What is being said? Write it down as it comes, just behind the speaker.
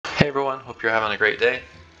Hey everyone, hope you're having a great day.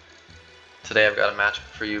 Today I've got a match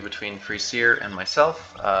for you between Free Seer and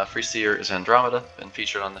myself. Free Seer is Andromeda, been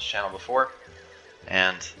featured on this channel before,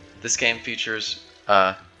 and this game features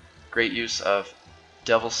great use of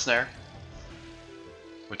Devil's Snare,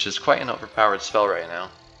 which is quite an overpowered spell right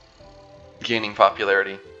now, gaining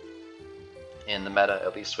popularity in the meta,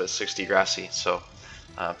 at least with 60 Grassy. So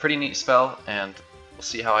pretty neat spell, and we'll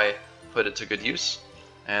see how I put it to good use.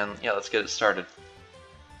 And yeah, let's get it started.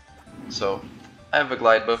 So I have a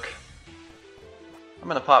glide book. I'm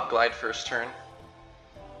going to pop glide first turn.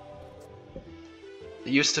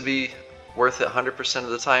 It used to be worth it 100% of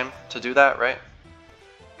the time to do that, right?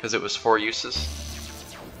 Because it was 4 uses.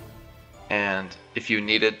 And if you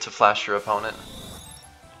needed to flash your opponent,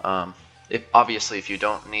 obviously if you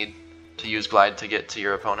don't need to use glide to get to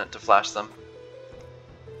your opponent to flash them,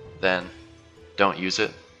 then don't use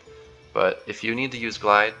it. But if you need to use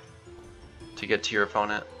glide to get to your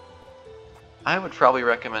opponent, I would probably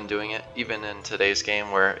recommend doing it, even in today's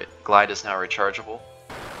game where glide is now rechargeable.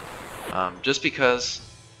 Just because,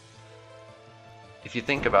 if you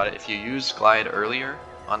think about it, if you use glide earlier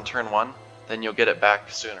on turn 1, then you'll get it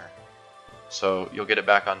back sooner. So you'll get it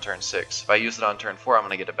back on turn 6. If I use it on turn 4, I'm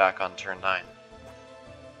going to get it back on turn 9.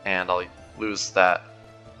 And I'll lose that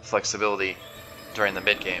flexibility during the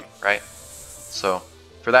mid game, right? So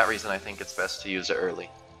for that reason, I think it's best to use it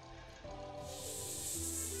early.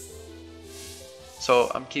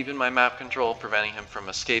 So I'm keeping my map control, preventing him from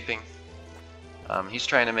escaping. He's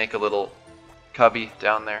trying to make a little cubby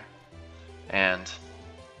down there and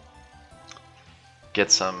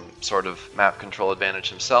get some sort of map control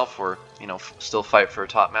advantage himself, or still fight for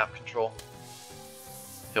top map control.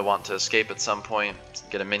 He'll want to escape at some point,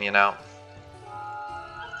 get a minion out.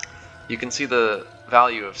 You can see the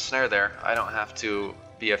value of Snare there. I don't have to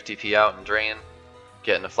BFTP out and drain,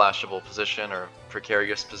 get in a flashable position or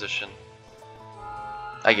precarious position.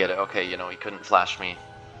 I get it, okay, he couldn't flash me,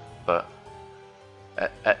 but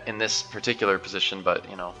in this particular position, but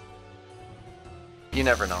you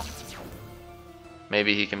never know.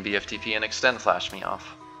 Maybe he can BFTP and extend flash me off.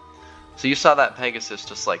 So you saw that Pegasus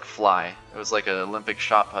just like fly. It was like an Olympic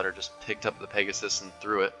shot putter, just picked up the Pegasus and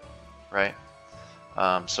threw it, right?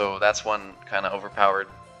 So that's one kind of overpowered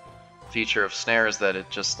feature of Snare, is that it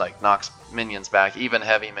just like knocks minions back, even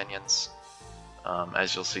heavy minions,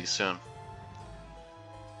 as you'll see soon.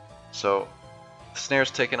 So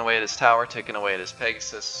Snare's taken away at his tower, taken away at his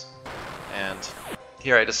Pegasus, and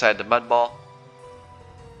here I decide to mudball.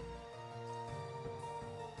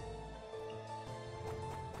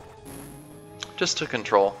 Just to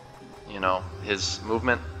control, his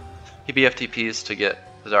movement. He BFTPs to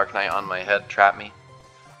get the Dark Knight on my head, trap me,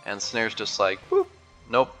 and Snare's just like, whoop,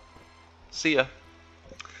 nope, see ya.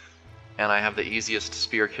 And I have the easiest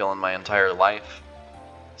spear kill in my entire life,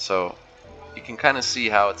 so you can kind of see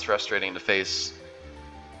how it's frustrating to face.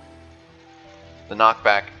 The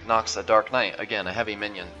knockback knocks a Dark Knight, again a heavy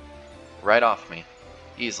minion, right off me,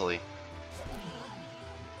 easily.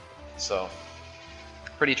 So,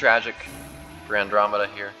 pretty tragic for Andromeda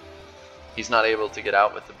here. He's not able to get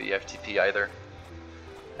out with the BFTP either,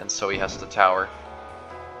 and so he has to tower.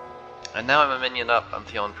 And now I'm a minion up, I'm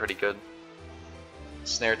feeling pretty good.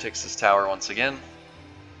 Snare takes his tower once again.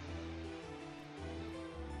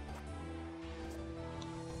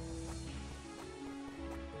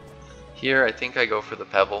 Here, I think I go for the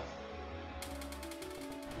Pebble.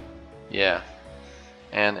 Yeah.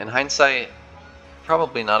 And in hindsight,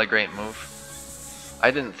 probably not a great move.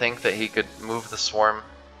 I didn't think that he could move the swarm,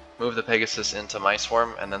 move the Pegasus into my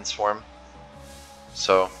swarm, and then swarm.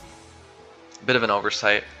 So, a bit of an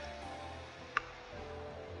oversight.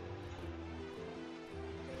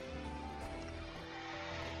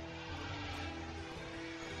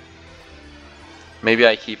 Maybe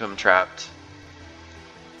I keep him trapped.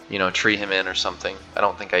 Tree him in or something. I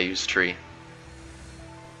don't think I use tree.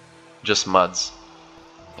 Just muds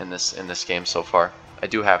in this game so far. I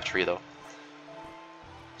do have tree though.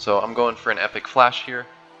 So I'm going for an epic flash here.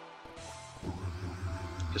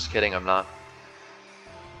 Just kidding, I'm not.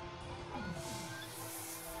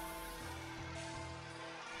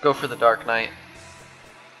 Go for the Dark Knight.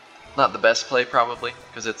 Not the best play probably,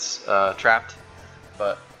 because it's trapped.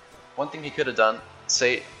 But one thing he could have done,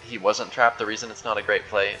 say he wasn't trapped, the reason it's not a great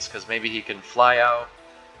play is because maybe he can fly out,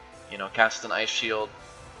 cast an ice shield,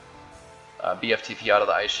 BFTP out of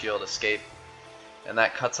the ice shield, escape, and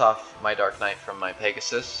that cuts off my Dark Knight from my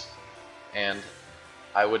Pegasus, and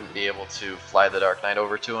I wouldn't be able to fly the Dark Knight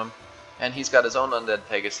over to him. And he's got his own undead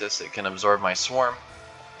Pegasus, it can absorb my swarm,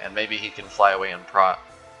 and maybe he can fly away and prot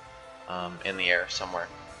in the air somewhere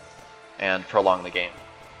and prolong the game.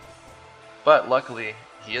 But luckily,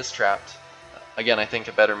 he is trapped. Again, I think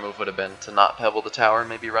a better move would have been to not pebble the tower,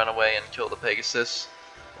 maybe run away and kill the Pegasus,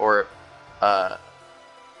 or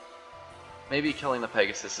maybe killing the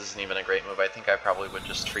Pegasus isn't even a great move. I think I probably would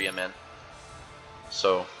just tree him in.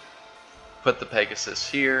 So put the Pegasus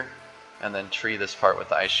here, and then tree this part with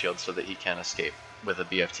the Ice Shield so that he can't escape with a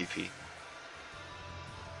BFTP.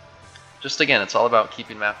 Just again, it's all about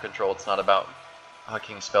keeping map control. It's not about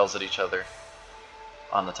hucking spells at each other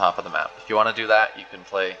on the top of the map. If you want to do that, you can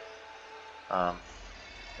play, I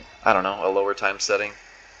don't know, a lower time setting.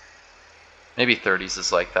 Maybe 30s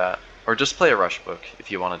is like that. Or just play a rush book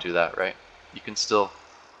if you want to do that, right? You can still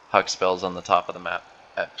huck spells on the top of the map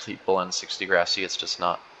at People and 60 Grassy. It's just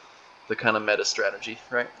not the kind of meta strategy,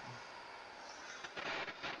 right?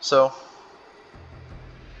 So,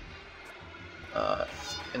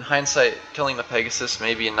 in hindsight, killing the Pegasus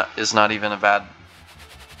maybe is not even a bad...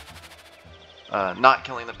 not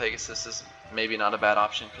killing the Pegasus is maybe not a bad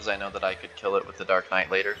option, because I know that I could kill it with the Dark Knight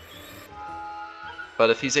later. But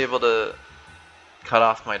if he's able to cut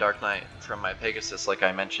off my Dark Knight from my Pegasus like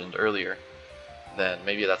I mentioned earlier, then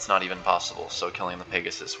maybe that's not even possible, so killing the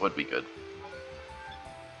Pegasus would be good.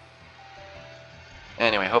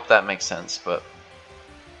 Anyway, hope that makes sense, but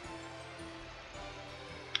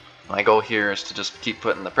my goal here is to just keep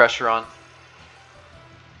putting the pressure on.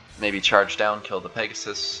 Maybe charge down, kill the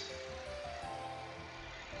Pegasus.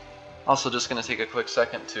 Also, just going to take a quick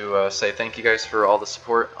second to say thank you guys for all the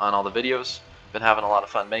support on all the videos. Been having a lot of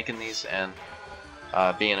fun making these, and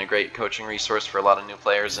being a great coaching resource for a lot of new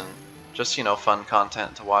players, and just, you know, fun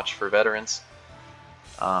content to watch for veterans.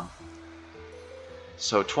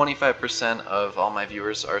 So 25% of all my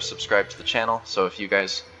viewers are subscribed to the channel, so if you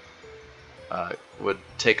guys would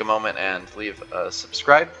take a moment and leave a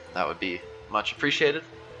subscribe, that would be much appreciated.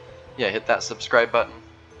 Yeah, hit that subscribe button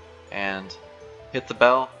and hit the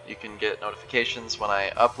bell. You can get notifications when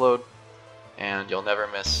I upload, and you'll never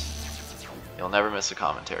miss a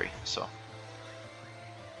commentary. So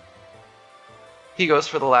he goes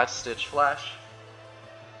for the last ditch flash,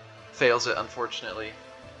 fails it unfortunately.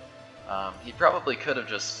 He probably could have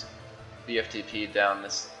just BFTP'd down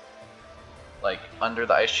this, like, under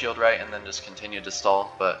the Ice Shield, right, and then just continued to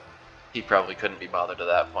stall, but he probably couldn't be bothered at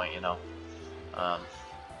that point, you know.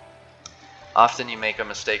 Often you make a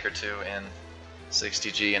mistake or two in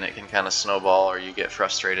 60G and it can kind of snowball, or you get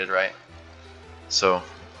frustrated, right? So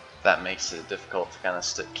that makes it difficult to kind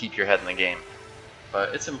of keep your head in the game.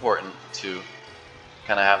 But it's important to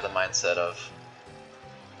kind of have the mindset of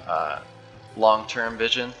long-term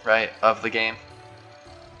vision, right, of the game.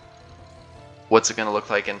 What's it going to look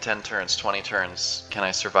like in 10 turns, 20 turns? Can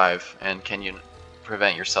I survive? And can you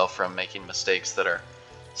prevent yourself from making mistakes that are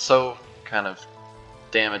so kind of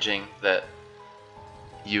damaging that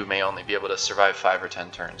you may only be able to survive 5 or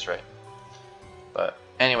 10 turns, right? But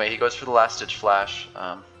anyway, he goes for the last ditch flash.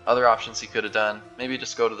 Other options he could have done, maybe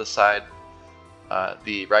just go to the side,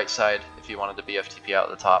 the right side if you wanted to BFTP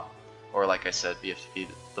out at the top, or like I said, BFTP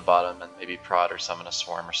the bottom and maybe prod or summon a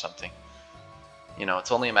swarm or something. You know,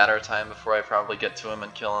 it's only a matter of time before I probably get to him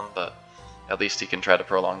and kill him, but at least he can try to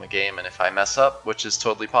prolong the game, and if I mess up, which is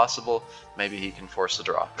totally possible, maybe he can force a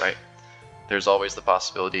draw, right? There's always the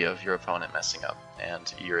possibility of your opponent messing up,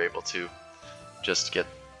 and you're able to just get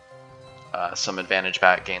some advantage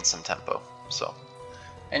back, gain some tempo. So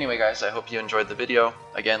anyway guys, I hope you enjoyed the video.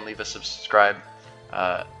 Again, leave a subscribe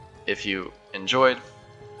if you enjoyed.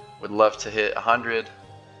 Would love to hit 100,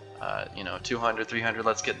 you know, 200, 300.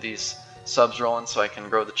 Let's get these subs rolling so I can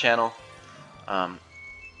grow the channel.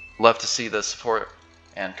 Love to see the support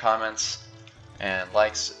and comments and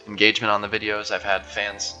likes, engagement on the videos. I've had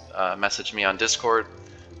fans message me on Discord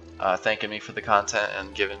thanking me for the content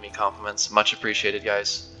and giving me compliments. Much appreciated,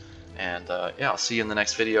 guys. And yeah, I'll see you in the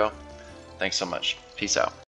next video. Thanks so much. Peace out.